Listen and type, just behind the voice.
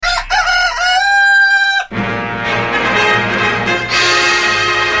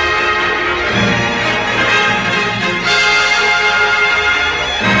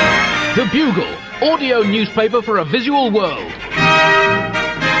Bugle, audio newspaper for a visual world.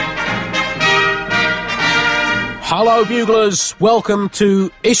 Hello, Buglers. Welcome to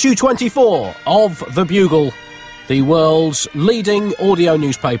issue 24 of The Bugle, the world's leading audio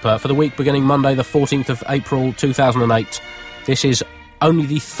newspaper for the week beginning Monday, the 14th of April 2008. This is only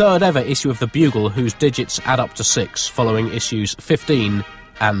the third ever issue of The Bugle whose digits add up to 6, following issues 15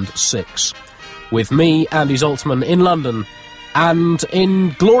 and 6. With me, Andy Zaltzman, in London, and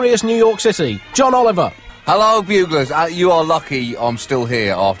in glorious New York City, John Oliver. Hello, Buglers. You are lucky I'm still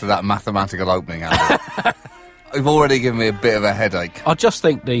here after that mathematical opening, Andy. You've already given me a bit of a headache. I just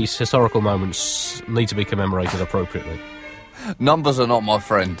think these historical moments need to be commemorated appropriately. Numbers are not my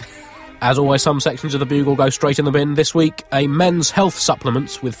friend. As always, some sections of The Bugle go straight in the bin. This week, a men's health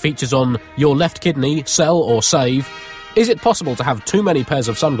supplement with features on your left kidney, sell or save, is it possible to have too many pairs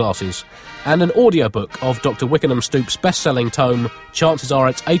of sunglasses, and an audiobook of Dr. Wickenham Stoop's best-selling tome, Chances Are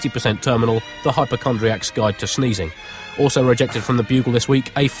It's 80% Terminal, The Hypochondriac's Guide to Sneezing. Also rejected from The Bugle this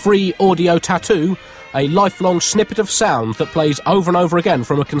week, a free audio tattoo, a lifelong snippet of sound that plays over and over again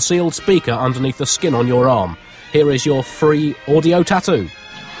from a concealed speaker underneath the skin on your arm. Here is your free audio tattoo.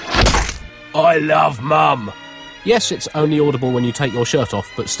 I love Mum. Yes, it's only audible when you take your shirt off,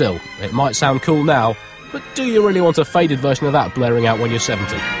 but still, it might sound cool now, but do you really want a faded version of that blaring out when you're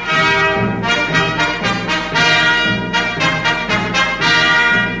 70?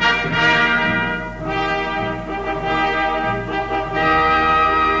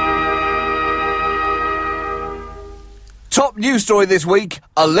 Top news story this week,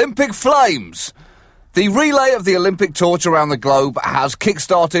 Olympic Flames. The relay of the Olympic torch around the globe has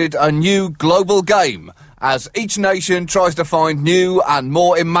kick-started a new global game as each nation tries to find new and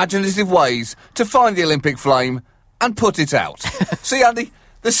more imaginative ways to find the Olympic flame and put it out. See, Andy,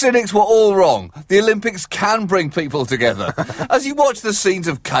 the cynics were all wrong. The Olympics can bring people together. As you watch the scenes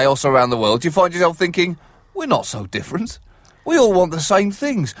of chaos around the world, you find yourself thinking, we're not so different. We all want the same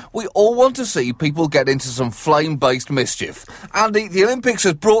things. We all want to see people get into some flame-based mischief. Andy, the Olympics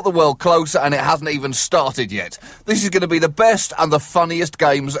has brought the world closer and it hasn't even started yet. This is going to be the best and the funniest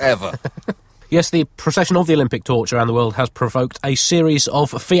games ever. Yes, the procession of the Olympic torch around the world has provoked a series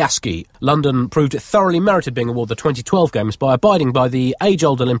of fiaschi. London proved it thoroughly merited being awarded the 2012 Games by abiding by the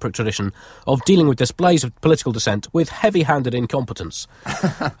age-old Olympic tradition of dealing with displays of political dissent with heavy-handed incompetence.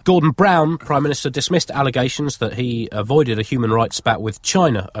 Gordon Brown, Prime Minister, dismissed allegations that he avoided a human rights spat with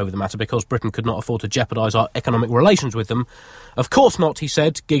China over the matter because Britain could not afford to jeopardise our economic relations with them. Of course not, he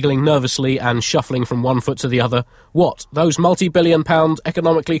said, giggling nervously and shuffling from one foot to the other. What, those multi-billion-pound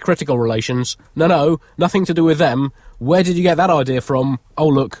economically critical relations? No, nothing to do with them. Where did you get that idea from? Oh,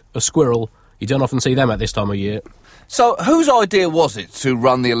 look, a squirrel. You don't often see them at this time of year. So, whose idea was it to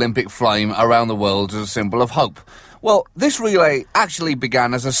run the Olympic flame around the world as a symbol of hope? Well, this relay actually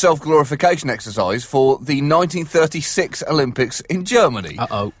began as a self-glorification exercise for the 1936 Olympics in Germany.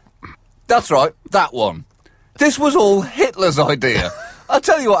 Uh-oh. That's right, that one. This was all Hitler's idea. I'll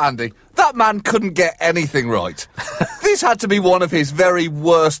tell you what, Andy, that man couldn't get anything right. This had to be one of his very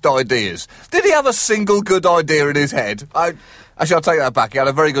worst ideas. Did he have a single good idea in his head? Actually, I'll take that back. He had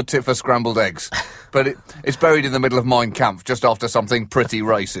a very good tip for scrambled eggs. But it's buried in the middle of Mein Kampf, just after something pretty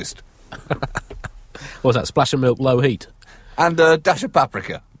racist. What was that, splash of milk, low heat? And a dash of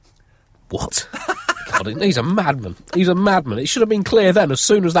paprika. What? God, he's a madman. He's a madman. It should have been clear then, as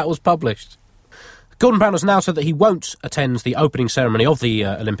soon as that was published. Gordon Brown has now said that he won't attend the opening ceremony of the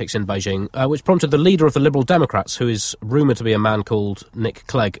Olympics in Beijing, which prompted the leader of the Liberal Democrats, who is rumoured to be a man called Nick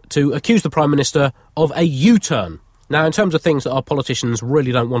Clegg, to accuse the Prime Minister of a U-turn. Now, in terms of things that our politicians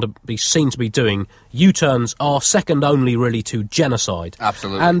really don't want to be seen to be doing, U-turns are second only, really, to genocide.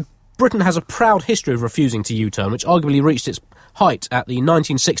 Absolutely. And Britain has a proud history of refusing to U-turn, which arguably reached its height at the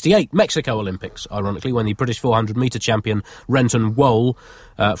 1968 Mexico Olympics, ironically, when the British 400-metre champion Renton Wohl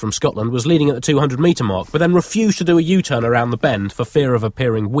from Scotland was leading at the 200-metre mark, but then refused to do a U-turn around the bend for fear of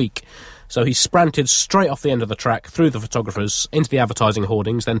appearing weak. So he spranted straight off the end of the track, through the photographers, into the advertising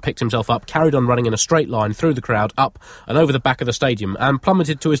hoardings, then picked himself up, carried on running in a straight line through the crowd, up and over the back of the stadium, and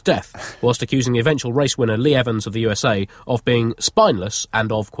plummeted to his death, whilst accusing the eventual race winner Lee Evans of the USA of being spineless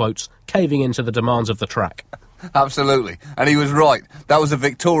and of, quotes, caving into the demands of the track. Absolutely. And he was right. That was a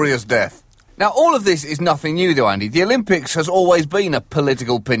victorious death. Now, all of this is nothing new, though, Andy. The Olympics has always been a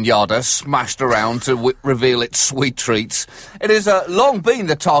political pinata smashed around to reveal its sweet treats. It has long been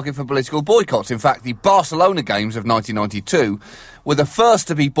the target for political boycotts. In fact, the Barcelona Games of 1992 were the first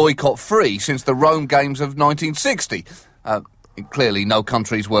to be boycott-free since the Rome Games of 1960. Clearly, no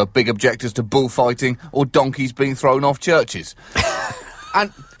countries were big objectors to bullfighting or donkeys being thrown off churches.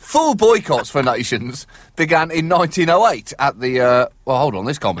 And full boycotts for nations began in 1908 at the... well, hold on,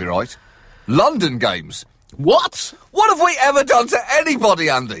 this can't be right. London Games. What? What have we ever done to anybody,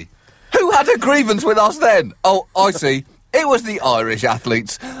 Andy? Who had a grievance with us then? Oh, I see. It was the Irish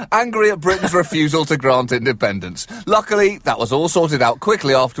athletes, angry at Britain's refusal to grant independence. Luckily, that was all sorted out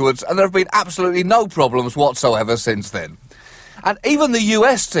quickly afterwards, and there have been absolutely no problems whatsoever since then. And even the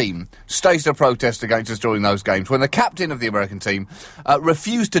US team staged a protest against us during those games when the captain of the American team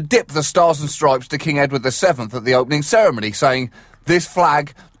refused to dip the Stars and Stripes to King Edward VII at the opening ceremony, saying, "This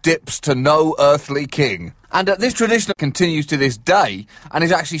flag dips to no earthly king." And this tradition continues to this day and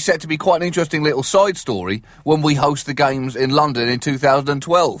is actually set to be quite an interesting little side story when we host the games in London in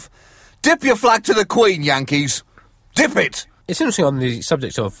 2012. Dip your flag to the Queen, Yankees. Dip it! It's interesting on the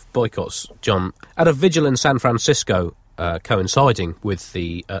subject of boycotts, John. At a vigil in San Francisco, coinciding with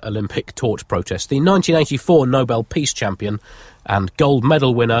the Olympic torch protest, the 1984 Nobel Peace Champion and gold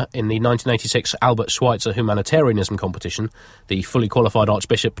medal winner in the 1986 Albert Schweitzer Humanitarianism competition, the fully qualified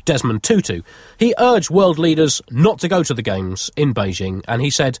Archbishop Desmond Tutu, he urged world leaders not to go to the Games in Beijing, and he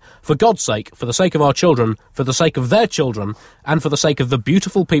said, "For God's sake, for the sake of our children, for the sake of their children, and for the sake of the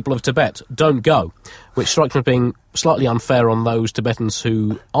beautiful people of Tibet, don't go," which strikes me as being slightly unfair on those Tibetans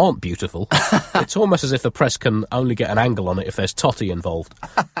who aren't beautiful. It's almost as if the press can only get an angle on it if there's totty involved.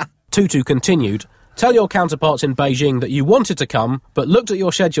 Tutu continued, "Tell your counterparts in Beijing that you wanted to come, but looked at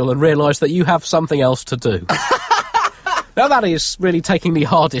your schedule and realised that you have something else to do." Now that is really taking the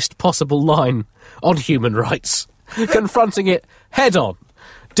hardest possible line on human rights, confronting it head on.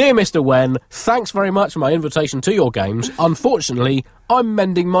 "Dear Mr. Wen, thanks very much for my invitation to your games. Unfortunately, I'm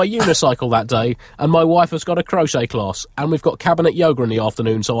mending my unicycle that day, and my wife has got a crochet class, and we've got cabinet yoga in the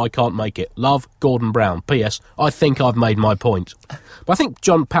afternoon, so I can't make it. Love, Gordon Brown. P.S. I think I've made my point." But I think,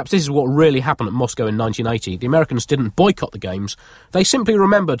 John, perhaps this is what really happened at Moscow in 1980. The Americans didn't boycott the Games. They simply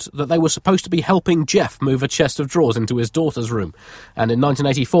remembered that they were supposed to be helping Jeff move a chest of drawers into his daughter's room. And in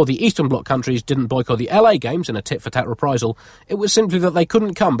 1984, the Eastern Bloc countries didn't boycott the LA Games in a tit-for-tat reprisal. It was simply that they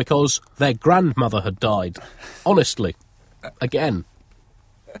couldn't come because their grandmother had died. Honestly. Again.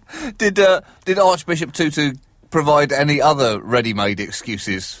 Did Archbishop Tutu provide any other ready-made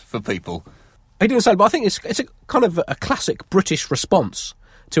excuses for people? He didn't say, but I think it's a kind of a classic British response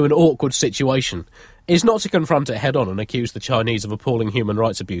to an awkward situation, is not to confront it head-on and accuse the Chinese of appalling human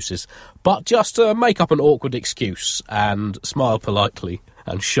rights abuses, but just to make up an awkward excuse and smile politely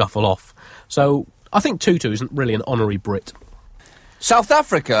and shuffle off. So I think Tutu isn't really an honorary Brit. South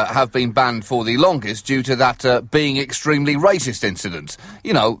Africa have been banned for the longest due to that being extremely racist incident.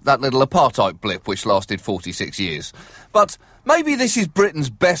 You know, that little apartheid blip which lasted 46 years. But maybe this is Britain's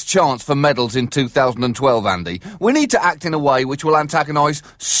best chance for medals in 2012, Andy. We need to act in a way which will antagonise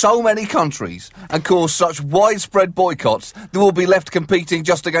so many countries and cause such widespread boycotts that we'll be left competing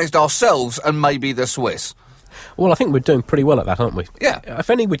just against ourselves and maybe the Swiss. Well, I think we're doing pretty well at that, aren't we? Yeah.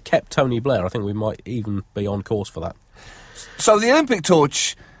 If only we'd kept Tony Blair, I think we might even be on course for that. So the Olympic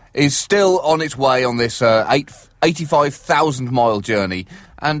torch is still on its way on this 85,000-mile journey.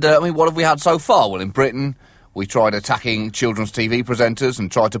 And, what have we had so far? Well, in Britain, we tried attacking children's TV presenters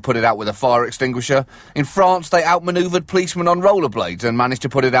and tried to put it out with a fire extinguisher. In France, they outmanoeuvred policemen on rollerblades and managed to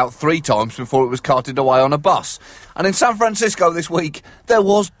put it out 3 times before it was carted away on a bus. And in San Francisco this week, there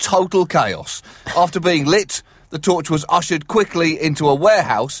was total chaos. After being lit, the torch was ushered quickly into a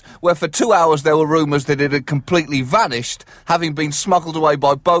warehouse where for 2 hours there were rumours that it had completely vanished, having been smuggled away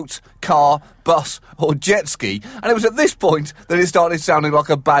by boat, car, bus or jet ski. And it was at this point that it started sounding like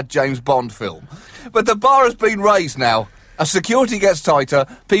a bad James Bond film. But the bar has been raised now. As security gets tighter,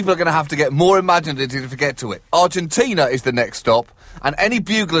 people are going to have to get more imaginative to get to it. Argentina is the next stop, and any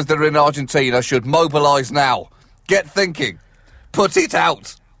buglers that are in Argentina should mobilise now. Get thinking. Put it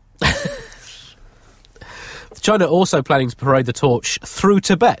out. China also planning to parade the torch through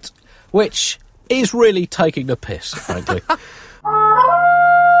Tibet, which is really taking the piss, frankly.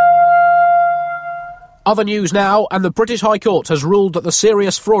 Other news now, and the British High Court has ruled that the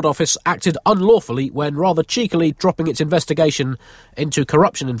Serious Fraud Office acted unlawfully when rather cheekily dropping its investigation into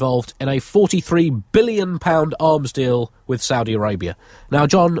corruption involved in a £43 billion arms deal with Saudi Arabia. Now,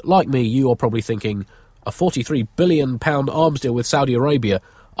 John, like me, you are probably thinking, a £43 billion arms deal with Saudi Arabia?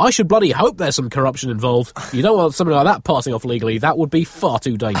 I should bloody hope there's some corruption involved. You don't want something like that passing off legally. That would be far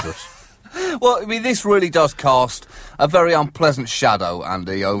too dangerous. Well, this really does cast a very unpleasant shadow,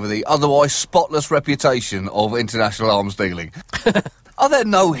 Andy, over the otherwise spotless reputation of international arms dealing. Are there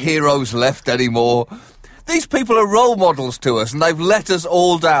no heroes left anymore? These people are role models to us, and they've let us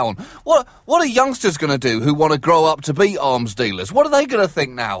all down. What are youngsters going to do who want to grow up to be arms dealers? What are they going to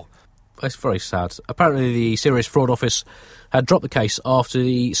think now? It's very sad. Apparently the Serious Fraud Office had dropped the case after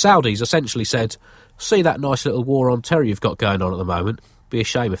the Saudis essentially said, "See that nice little war on terror you've got going on at the moment? Be a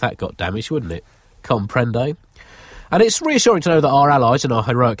shame if that got damaged, wouldn't it? Comprende? And it's reassuring to know that our allies in our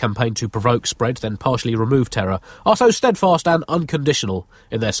heroic campaign to provoke spread, then partially remove terror, are so steadfast and unconditional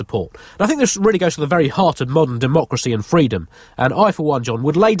in their support. And I think this really goes to the very heart of modern democracy and freedom. And I, for one, John,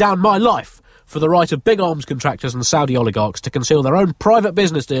 would lay down my life for the right of big arms contractors and Saudi oligarchs to conceal their own private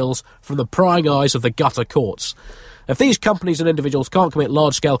business deals from the prying eyes of the gutter courts. If these companies and individuals can't commit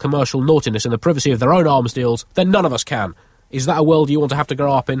large-scale commercial naughtiness in the privacy of their own arms deals, then none of us can. Is that a world you want to have to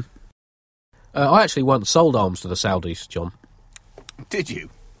grow up in? I actually once sold arms to the Saudis, John. Did you?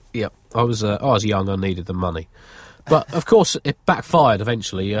 Yep. I was young, I needed the money. But, of course, it backfired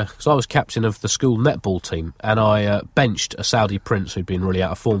eventually, because I was captain of the school netball team, and I benched a Saudi prince who'd been really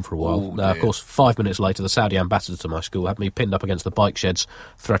out of form for a while. Of course, 5 minutes later, the Saudi ambassador to my school had me pinned up against the bike sheds,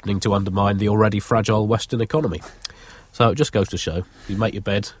 threatening to undermine the already fragile Western economy. So it just goes to show, you make your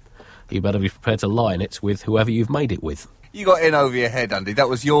bed, you better be prepared to lie in it with whoever you've made it with. You got in over your head, Andy. That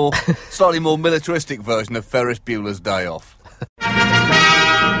was your slightly more militaristic version of Ferris Bueller's Day Off.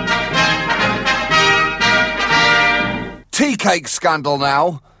 Tea cake scandal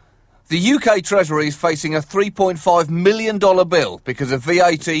now. The UK Treasury is facing a $3.5 million bill because of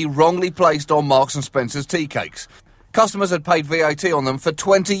VAT wrongly placed on Marks & Spencer's tea cakes. Customers had paid VAT on them for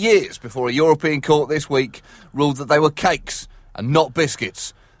 20 years before a European court this week ruled that they were cakes and not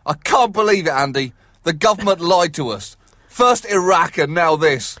biscuits. I can't believe it, Andy. The government lied to us. First Iraq and now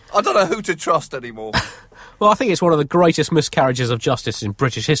this. I don't know who to trust anymore. Well, I think it's one of the greatest miscarriages of justice in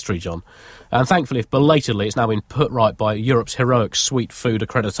British history, John. And thankfully, if belatedly, it's now been put right by Europe's heroic Sweet Food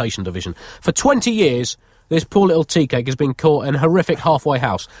Accreditation Division. For 20 years, this poor little tea cake has been caught in a horrific halfway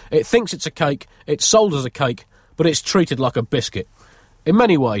house. It thinks it's a cake, it's sold as a cake, but it's treated like a biscuit. In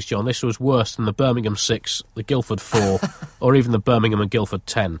many ways, John, this was worse than the Birmingham 6, the Guildford 4, or even the Birmingham and Guildford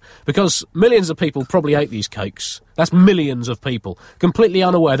 10. Because millions of people probably ate these cakes. That's millions of people, completely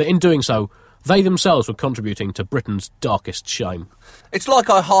unaware that in doing so, they themselves were contributing to Britain's darkest shame. It's like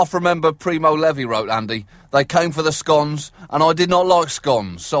I half remember Primo Levi wrote, Andy. They came for the scones, and I did not like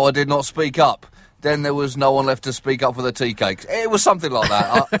scones, so I did not speak up. Then there was no one left to speak up for the tea cakes. It was something like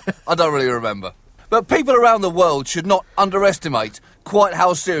that. I don't really remember. But people around the world should not underestimate quite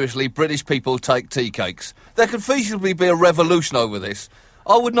how seriously British people take tea cakes. There could feasibly be a revolution over this.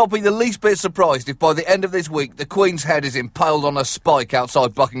 I would not be the least bit surprised if by the end of this week the Queen's head is impaled on a spike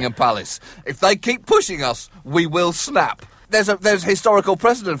outside Buckingham Palace. If they keep pushing us, we will snap. There's historical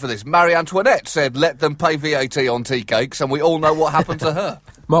precedent for this. Marie Antoinette said, let them pay VAT on tea cakes, and we all know what happened to her.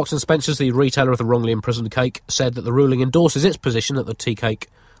 Marks & Spencer's, the retailer of the wrongly imprisoned cake, said that the ruling endorses its position that the tea cake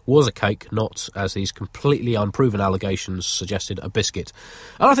was a cake, not, as these completely unproven allegations suggested, a biscuit.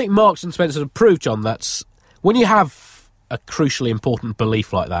 And I think Marks & Spencer have proved, John, that when you have a crucially important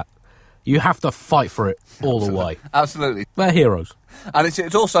belief like that, you have to fight for it all the way. Absolutely. They're heroes. And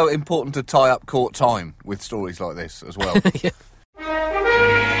it's also important to tie up court time with stories like this as well. Yeah.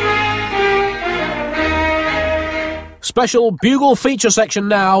 Special Bugle feature section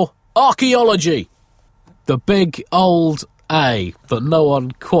now, archaeology. The big old A, but no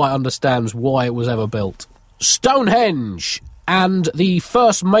one quite understands why it was ever built. Stonehenge, and the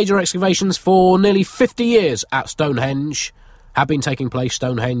first major excavations for nearly 50 years at Stonehenge have been taking place.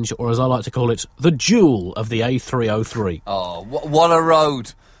 Stonehenge, or as I like to call it, the jewel of the A303. Oh, what a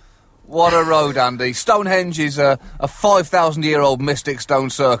road. What a road, Andy. Stonehenge is a 5,000-year-old mystic stone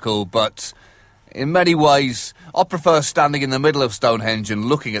circle, but in many ways, I prefer standing in the middle of Stonehenge and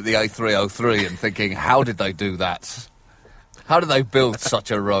looking at the A303 and thinking, how did they do that? How did they build such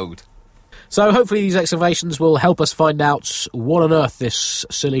a road? So hopefully these excavations will help us find out what on earth this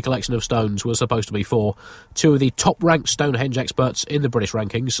silly collection of stones was supposed to be for. Two of the top-ranked Stonehenge experts in the British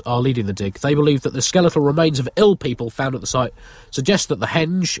rankings are leading the dig. They believe that the skeletal remains of ill people found at the site suggest that the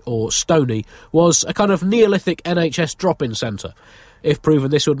henge, or Stony, was a kind of Neolithic NHS drop-in centre. If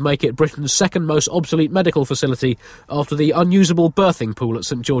proven, this would make it Britain's second most obsolete medical facility after the unusable birthing pool at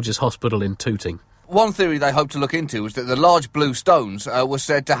St George's Hospital in Tooting. One theory they hope to look into is that the large blue stones were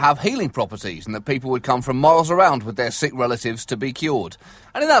said to have healing properties and that people would come from miles around with their sick relatives to be cured.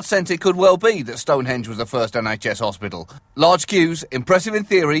 And in that sense, it could well be that Stonehenge was the first NHS hospital. Large queues, impressive in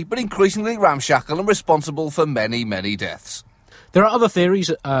theory, but increasingly ramshackle and responsible for many, many deaths. There are other theories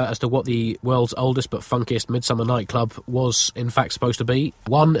as to what the world's oldest but funkiest midsummer nightclub was in fact supposed to be.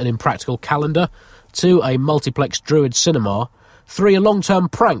 1, an impractical calendar. 2, a multiplex druid cinema. 3, a long-term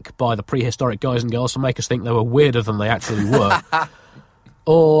prank by the prehistoric guys and girls to make us think they were weirder than they actually were.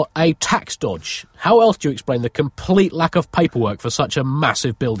 Or a tax dodge. How else do you explain the complete lack of paperwork for such a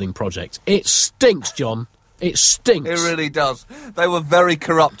massive building project? It stinks, John. It stinks. It really does. They were very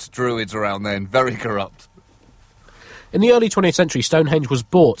corrupt druids around then, very corrupt. In the early 20th century, Stonehenge was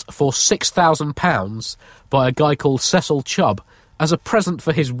bought for £6,000 by a guy called Cecil Chubb as a present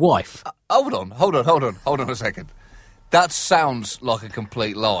for his wife. Hold on a second. That sounds like a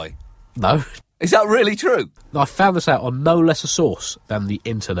complete lie. No. Is that really true? I found this out on no less a source than the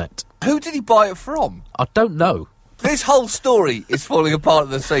internet. Who did he buy it from? I don't know. This whole story is falling apart at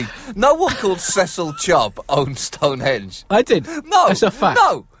the seams. No one called Cecil Chubb owned Stonehenge. I did. No. It's a fact.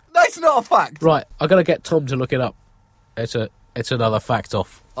 No, that's not a fact. Right, I've got to get Tom to look it up. It's another fact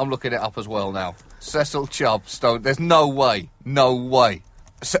off. I'm looking it up as well now. Cecil Chubb, Stone... There's no way.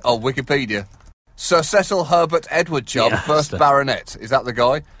 Wikipedia. Sir Cecil Herbert Edward Chubb, first Baronet. Is that the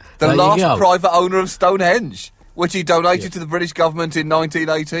guy? The There you last go. private owner of Stonehenge, which he donated to the British government in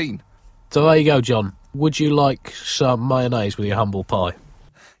 1918. So there you go, John. Would you like some mayonnaise with your humble pie?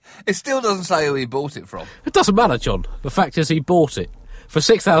 It still doesn't say who he bought it from. It doesn't matter, John. The fact is he bought it for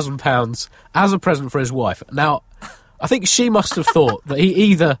 £6,000 as a present for his wife. Now, I think she must have thought that he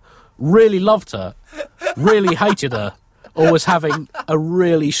either really loved her, really hated her, or was having a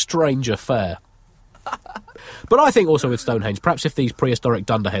really strange affair. But I think also with Stonehenge, perhaps if these prehistoric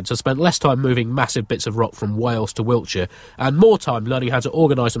dunderheads had spent less time moving massive bits of rock from Wales to Wiltshire and more time learning how to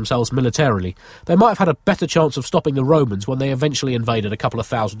organise themselves militarily, they might have had a better chance of stopping the Romans when they eventually invaded a couple of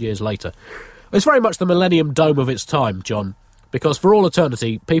thousand years later. It's very much the Millennium Dome of its time, John, because for all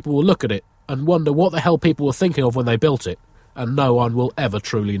eternity people will look at it and wonder what the hell people were thinking of when they built it, and no one will ever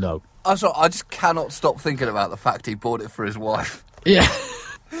truly know. I just cannot stop thinking about the fact he bought it for his wife. Yeah.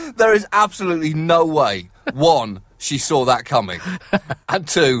 There is absolutely no way, one, she saw that coming, and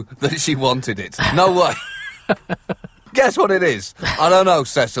two, that she wanted it. No way. Guess what it is? I don't know,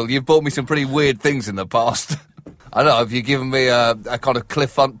 Cecil. You've bought me some pretty weird things in the past. I don't know, have you given me a kind of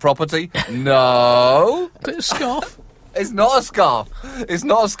cliff front property? No. Is it a scarf? It's not a scarf. It's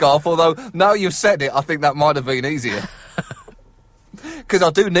not a scarf, although now you've said it, I think that might have been easier. Because I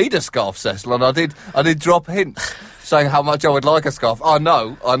do need a scarf, Cecil, and I did drop hints saying how much I would like a scarf. I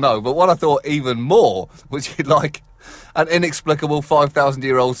know, but what I thought even more was you'd like an inexplicable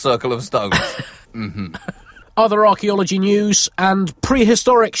 5,000-year-old circle of stones. Mm-hmm. Other archaeology news and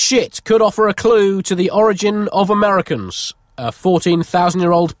prehistoric shit could offer a clue to the origin of Americans.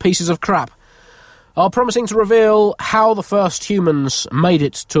 14,000-year-old pieces of crap are promising to reveal how the first humans made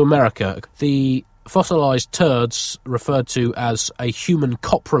it to America. The fossilised turds, referred to as a human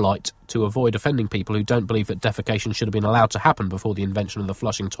coprolite to avoid offending people who don't believe that defecation should have been allowed to happen before the invention of the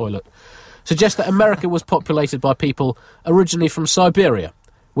flushing toilet, suggest that America was populated by people originally from Siberia,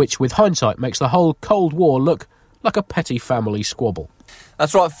 which, with hindsight, makes the whole Cold War look like a petty family squabble.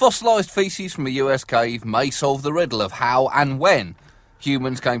 That's right, fossilised faeces from a US cave may solve the riddle of how and when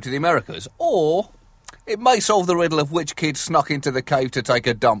humans came to the Americas, or it may solve the riddle of which kid snuck into the cave to take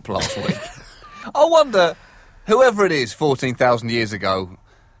a dump last week. I wonder, whoever it is 14,000 years ago,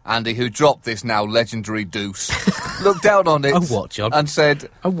 Andy, who dropped this now legendary deuce, looked down on it A what, John? And said...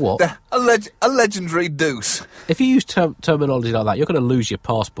 A what? A legendary deuce. If you use terminology like that, you're going to lose your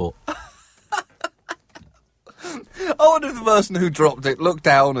passport. I wonder if the person who dropped it looked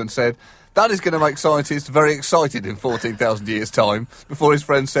down and said, that is going to make scientists very excited in 14,000 years' time, before his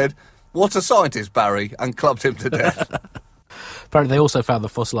friend said, what a scientist, Barry, and clubbed him to death. Apparently they also found the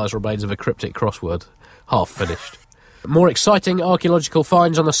fossilised remains of a cryptic crossword, half finished. More exciting archaeological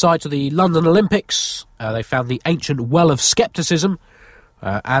finds on the site of the London Olympics. They found the ancient Well of Skepticism,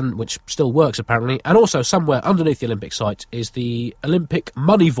 and which still works apparently, and also somewhere underneath the Olympic site is the Olympic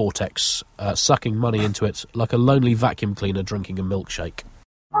money vortex, sucking money into it like a lonely vacuum cleaner drinking a milkshake.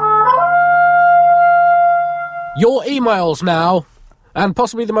 Your emails now, and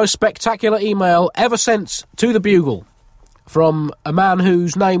possibly the most spectacular email ever sent to the Bugle, from a man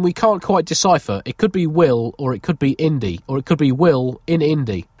whose name we can't quite decipher. It could be Will, or it could be Indy, or it could be Will in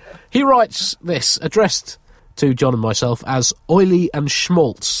Indy. He writes this, addressed to John and myself, as Oily and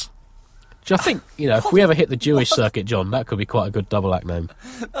Schmaltz. Which I think, if we ever hit the Jewish circuit, John, that could be quite a good double act name.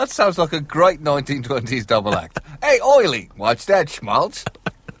 That sounds like a great 1920s double act. Hey, Oily, what's that, Schmaltz?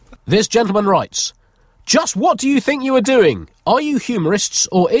 This gentleman writes, just what do you think you are doing? Are you humorists,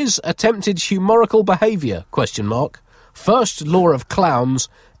 or is attempted humorical behaviour? ? First law of clowns,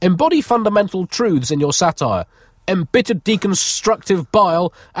 embody fundamental truths in your satire. Embittered deconstructive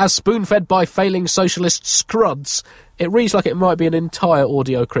bile, as spoon-fed by failing socialist scruds. It reads like it might be an entire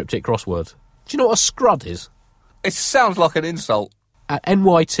audio cryptic crossword. Do you know what a scrud is? It sounds like an insult. At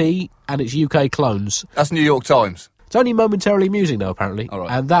NYT and its UK clones. That's New York Times. It's only momentarily amusing, though, apparently. All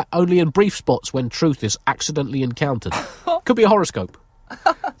right. And that only in brief spots when truth is accidentally encountered. Could be a horoscope.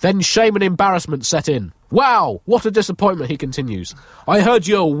 Then shame and embarrassment set in. Wow, what a disappointment, he continues. I heard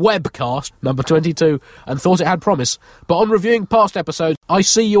your webcast, number 22, and thought it had promise, but on reviewing past episodes, I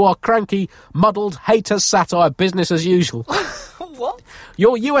see you are cranky, muddled, hater satire, business as usual. What?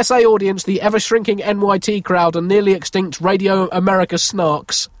 Your USA audience, the ever-shrinking NYT crowd, and nearly extinct Radio America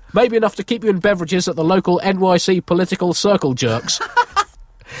snarks, maybe enough to keep you in beverages at the local NYC political circle jerks.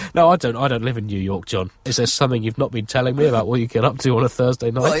 No, I don't live in New York, John. Is there something you've not been telling me about what you get up to on a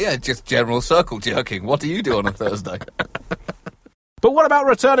Thursday night? Well, yeah, just general circle jerking. What do you do on a Thursday? But what about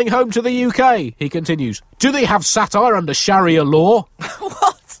returning home to the UK? He continues. Do they have satire under Sharia law?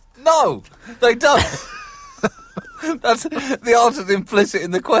 What? No, they don't. That's the answer's implicit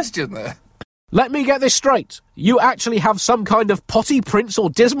in the question there. Let me get this straight. You actually have some kind of potty prince or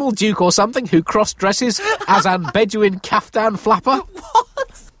dismal duke or something who cross-dresses as an Bedouin kaftan flapper? What?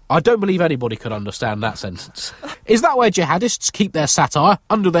 I don't believe anybody could understand that sentence. Is that where jihadists keep their satire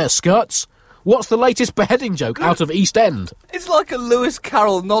under their skirts? What's the latest beheading joke out of East End? It's like a Lewis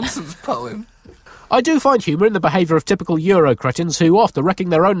Carroll nonsense poem. I do find humour in the behaviour of typical Euro-cretins who, after wrecking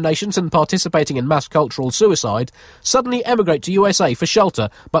their own nations and participating in mass cultural suicide, suddenly emigrate to USA for shelter,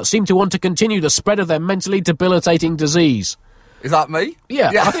 but seem to want to continue the spread of their mentally debilitating disease. Is that me? Yeah,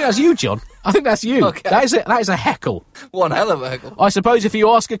 I think that's you, John. I think that's you. Okay. That is a heckle. One hell of a heckle. I suppose if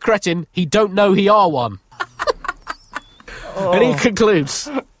you ask a cretin, he don't know he are one. And he concludes,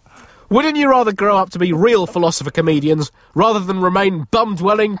 wouldn't you rather grow up to be real philosopher comedians rather than remain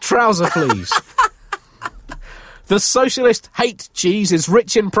bum-dwelling trouser fleas? The socialist hate cheese is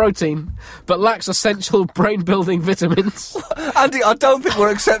rich in protein, but lacks essential brain-building vitamins. Andy, I don't think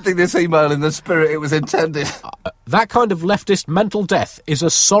we're accepting this email in the spirit it was intended. That kind of leftist mental death is a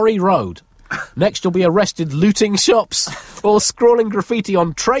sorry road. Next you'll be arrested looting shops or scrawling graffiti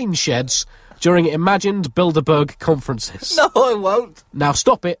on train sheds during imagined Bilderberg conferences. No, I won't. Now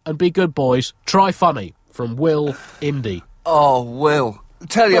stop it and be good boys. Try funny. From Will Indy. Oh, Will.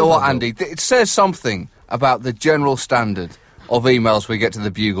 Tell you what, Andy, it says something about the general standard of emails we get to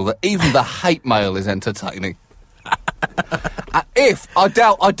the Bugle that even the hate mail is entertaining. I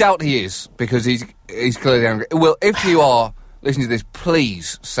doubt he is, because he's clearly angry. Well, if you are listening to this,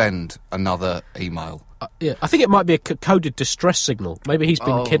 please send another email. Yeah, I think it might be a coded distress signal. Maybe he's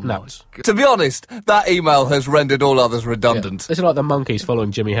been kidnapped. To be honest, that email has rendered all others redundant. Yeah, this is like the monkeys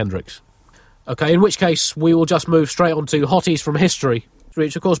following Jimi Hendrix. Okay, in which case we will just move straight on to Hotties from History,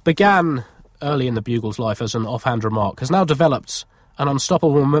 which of course began early in the Bugle's life as an offhand remark, has now developed an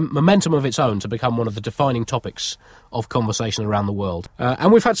unstoppable momentum of its own to become one of the defining topics of conversation around the world.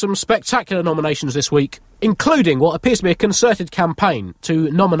 And we've had some spectacular nominations this week, including what appears to be a concerted campaign to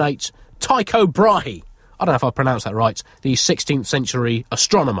nominate Tycho Brahe. I don't know if I pronounced that right, the 16th century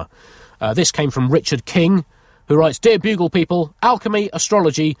astronomer. This came from Richard King, who writes, Dear Bugle people, alchemy,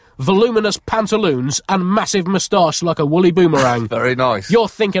 astrology, voluminous pantaloons, and massive moustache like a woolly boomerang. Very nice. You're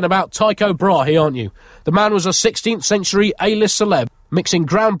thinking about Tycho Brahe, aren't you? The man was a 16th century A-list celeb, mixing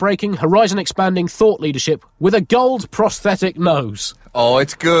groundbreaking, horizon-expanding thought leadership with a gold prosthetic nose. Oh,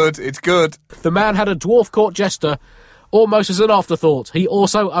 it's good, it's good. The man had a dwarf court jester. Almost as an afterthought, he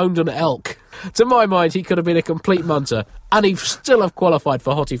also owned an elk. To my mind, he could have been a complete munter, and he'd still have qualified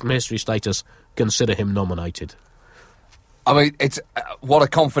for Hottie from History status. Consider him nominated. I mean, it's what a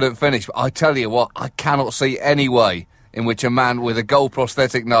confident finish. But I tell you what, I cannot see any way in which a man with a gold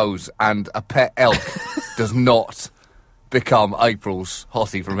prosthetic nose and a pet elk does not become April's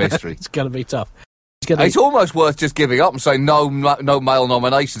Hottie from History. It's going to be tough. It's almost worth just giving up and saying no male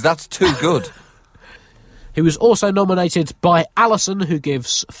nominations. That's too good. He was also nominated by Alison, who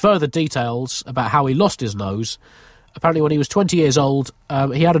gives further details about how he lost his nose. Apparently when he was 20 years old,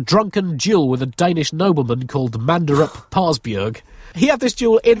 he had a drunken duel with a Danish nobleman called Manderup Parsbjerg. He had this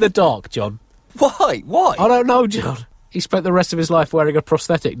duel in the dark, John. Why? I don't know, John. He spent the rest of his life wearing a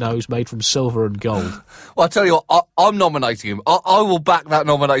prosthetic nose made from silver and gold. Well, I tell you what, I'm nominating him. I will back that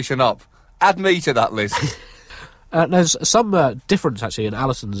nomination up. Add me to that list. There's some difference, actually, in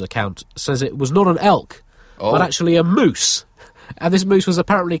Alison's account. It says it was not an elk, but actually a moose. And this moose was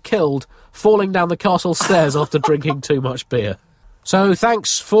apparently killed falling down the castle stairs after drinking too much beer. So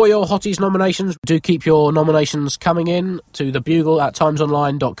thanks for your Hotties nominations. Do keep your nominations coming in to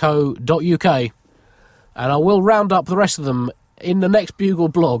thebugle@timesonline.co.uk. And I will round up the rest of them in the next Bugle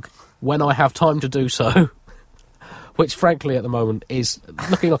blog when I have time to do so. Which, frankly, at the moment is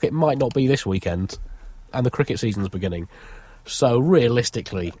looking like it might not be this weekend. And the cricket season's beginning. So,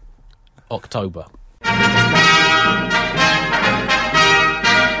 realistically, October.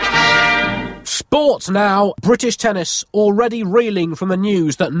 Sports now. British tennis already reeling from the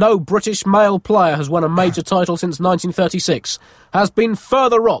news that no British male player has won a major title since 1936 has been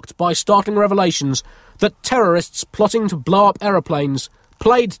further rocked by startling revelations that terrorists plotting to blow up aeroplanes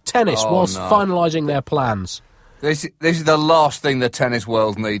played tennis whilst finalising their plans. This is the last thing the tennis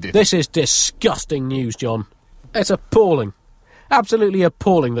world needed. This is disgusting news, John. It's appalling. Absolutely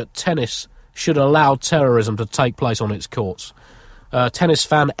appalling that tennis should allow terrorism to take place on its courts. Tennis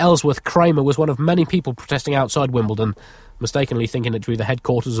fan Ellsworth Kramer was one of many people protesting outside Wimbledon, mistakenly thinking it to be the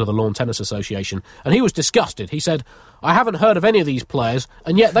headquarters of the Lawn Tennis Association, and he was disgusted. He said, "I haven't heard of any of these players,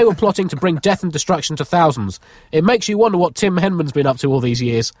 and yet they were plotting to bring death and destruction to thousands. It makes you wonder what Tim Henman's been up to all these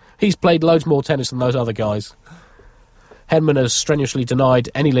years. He's played loads more tennis than those other guys." Henman has strenuously denied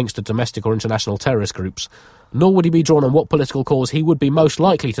any links to domestic or international terrorist groups, nor would he be drawn on what political cause he would be most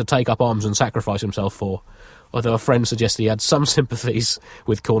likely to take up arms and sacrifice himself for, although a friend suggests he had some sympathies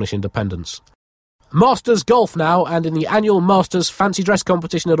with Cornish independence. Masters golf now, and in the annual Masters fancy dress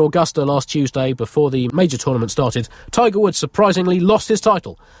competition at Augusta last Tuesday, before the major tournament started, Tiger Woods surprisingly lost his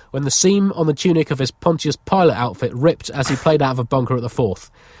title when the seam on the tunic of his Pontius Pilot outfit ripped as he played out of a bunker at the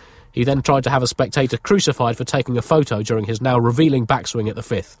fourth. He then tried to have a spectator crucified for taking a photo during his now revealing backswing at the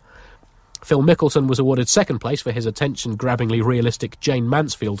fifth. Phil Mickelson was awarded second place for his attention-grabbingly realistic Jane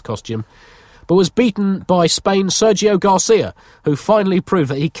Mansfield costume, but was beaten by Spain's Sergio Garcia, who finally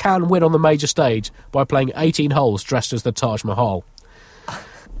proved that he can win on the major stage by playing 18 holes dressed as the Taj Mahal.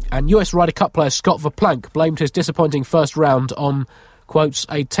 And US Ryder Cup player Scott Verplank blamed his disappointing first round on, quotes,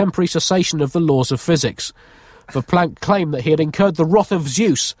 a temporary cessation of the laws of physics. Verplank claimed that he had incurred the wrath of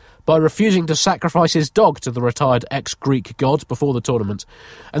Zeus by refusing to sacrifice his dog to the retired ex-Greek god before the tournament,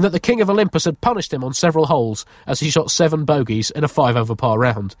 and that the King of Olympus had punished him on several holes as he shot 7 bogeys in a 5-over-par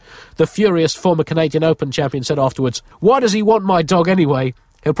round. The furious former Canadian Open champion said afterwards, "Why does he want my dog anyway?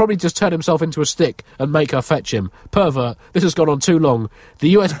 He'll probably just turn himself into a stick and make her fetch him. Pervert, this has gone on too long.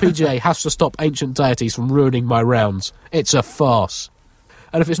 The USPGA has to stop ancient deities from ruining my rounds. It's a farce."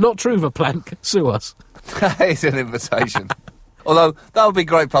 And if it's not true, Verplank, sue us. That is an invitation. Although, that would be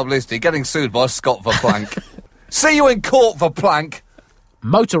great publicity, getting sued by Scott Verplank. See you in court, Verplank!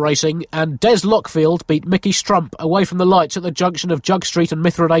 Motor racing, and Des Lockfield beat Mickey Strump away from the lights at the junction of Jug Street and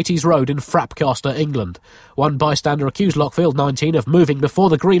Mithridates Road in Frapcaster, England. One bystander accused Lockfield, 19, of moving before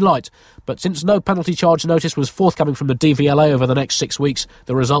the green light, but since no penalty charge notice was forthcoming from the DVLA over the next 6 weeks,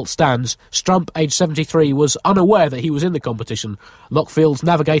 the result stands. Strump, aged 73, was unaware that he was in the competition. Lockfield's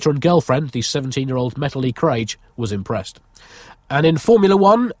navigator and girlfriend, the 17-year-old Metali Craig, was impressed. And in Formula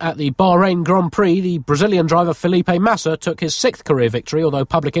One, at the Bahrain Grand Prix, the Brazilian driver Felipe Massa took his 6th career victory, although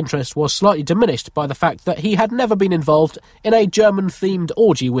public interest was slightly diminished by the fact that he had never been involved in a German-themed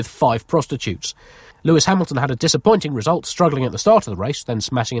orgy with 5 prostitutes. Lewis Hamilton had a disappointing result, struggling at the start of the race, then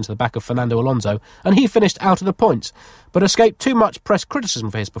smashing into the back of Fernando Alonso, and he finished out of the points, but escaped too much press criticism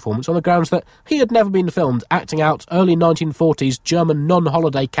for his performance on the grounds that he had never been filmed acting out early 1940s German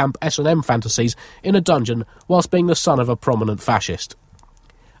non-holiday camp S&M fantasies in a dungeon whilst being the son of a prominent fascist.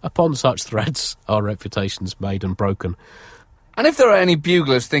 Upon such threads, our reputation's made and broken. And if there are any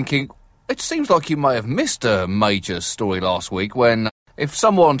buglers thinking, it seems like you may have missed a major story last week when, if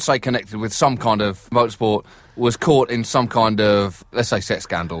someone, say, connected with some kind of motorsport was caught in some kind of, let's say, sex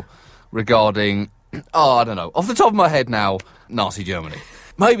scandal regarding, I don't know, off the top of my head now, Nazi Germany.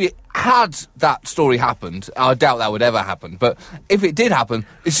 Maybe had that story happened, I doubt that would ever happen, but if it did happen,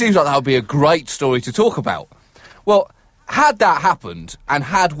 it seems like that would be a great story to talk about. Well, had that happened, and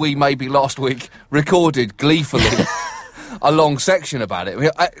had we maybe last week recorded gleefully a long section about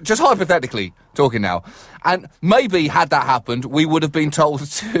it, just hypothetically talking now, and maybe had that happened, we would have been told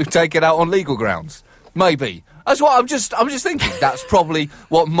to take it out on legal grounds. Maybe. That's what I'm just thinking. That's probably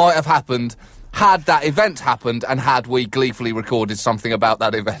what might have happened had that event happened and had we gleefully recorded something about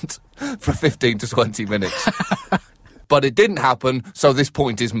that event for 15 to 20 minutes. But it didn't happen, so this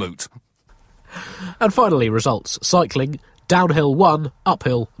point is moot. And finally, results. Cycling, downhill 1,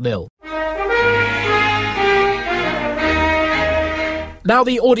 uphill 0. Now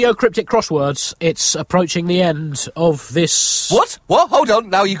the audio cryptic crosswords. It's approaching the end of this. What? Hold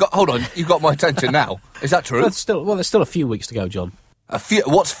on. You got my attention now. Is that true? There's still a few weeks to go, John. A few?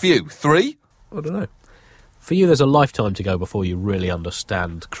 What's few? 3? I don't know. For you, there's a lifetime to go before you really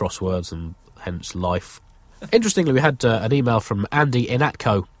understand crosswords and hence life. Interestingly, we had an email from Andy in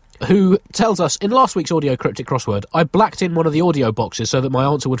Atco, who tells us, in last week's audio cryptic crossword, I blacked in one of the audio boxes so that my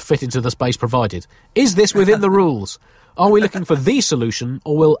answer would fit into the space provided. Is this within the rules? Are we looking for the solution,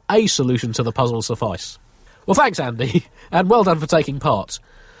 or will a solution to the puzzle suffice? Well, thanks, Andy, and well done for taking part.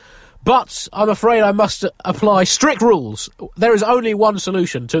 But I'm afraid I must apply strict rules. There is only one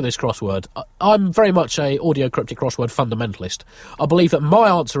solution to this crossword. I'm very much a audio cryptic crossword fundamentalist. I believe that my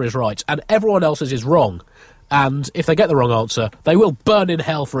answer is right, and everyone else's is wrong. And if they get the wrong answer, they will burn in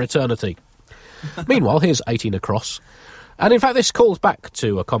hell for eternity. Meanwhile, here's 18 across. And in fact, this calls back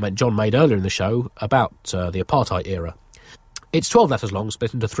to a comment John made earlier in the show about the apartheid era. It's 12 letters long,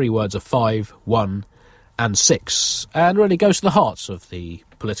 split into 3 words of 5, 1 and 6, and really goes to the hearts of the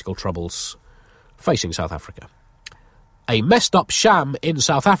political troubles facing South Africa. A messed up sham in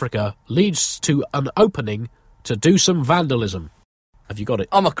South Africa leads to an opening to do some vandalism. Have you got it?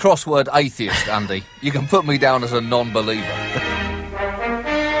 I'm a crossword atheist, Andy. You can put me down as a non-believer.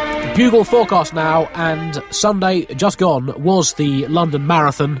 Bugle forecast now, and Sunday, just gone, was the London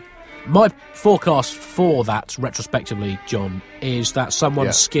Marathon. My forecast for that, retrospectively, John, is that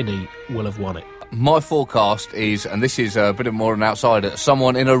someone skinny will have won it. My forecast is, and this is a bit more an outsider,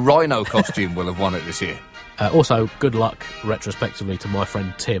 someone in a rhino costume will have won it this year. Also, good luck, retrospectively, to my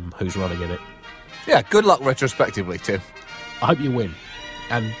friend Tim, who's running in it. Yeah, good luck retrospectively, Tim. I hope you win.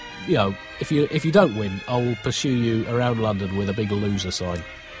 And, you know, if you don't win, I'll pursue you around London with a big loser sign.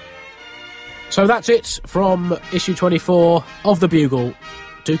 So that's it from issue 24 of The Bugle.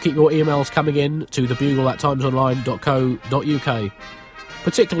 Do keep your emails coming in to thebugle@timesonline.co.uk,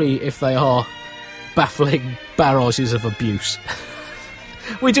 particularly if they are baffling barrages of abuse.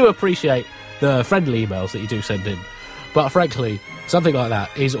 We do appreciate the friendly emails that you do send in, but frankly, something like that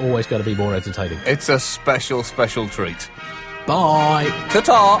is always going to be more entertaining. It's a special, special treat. Bye!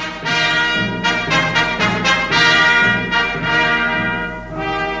 Ta-ta!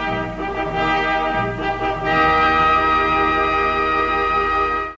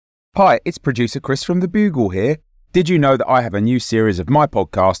 Hi, it's producer Chris from The Bugle here. Did you know that I have a new series of my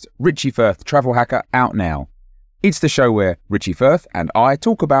podcast, Richie Firth Travel Hacker, out now? It's the show where Richie Firth and I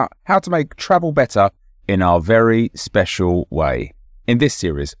talk about how to make travel better in our very special way. In this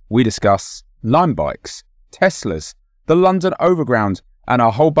series, we discuss Lime bikes, Teslas, the London Overground, and a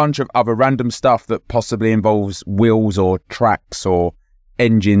whole bunch of other random stuff that possibly involves wheels or tracks or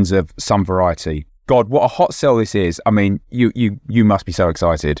engines of some variety. God, what a hot sell this is. I mean, you must be so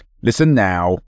excited. Listen now.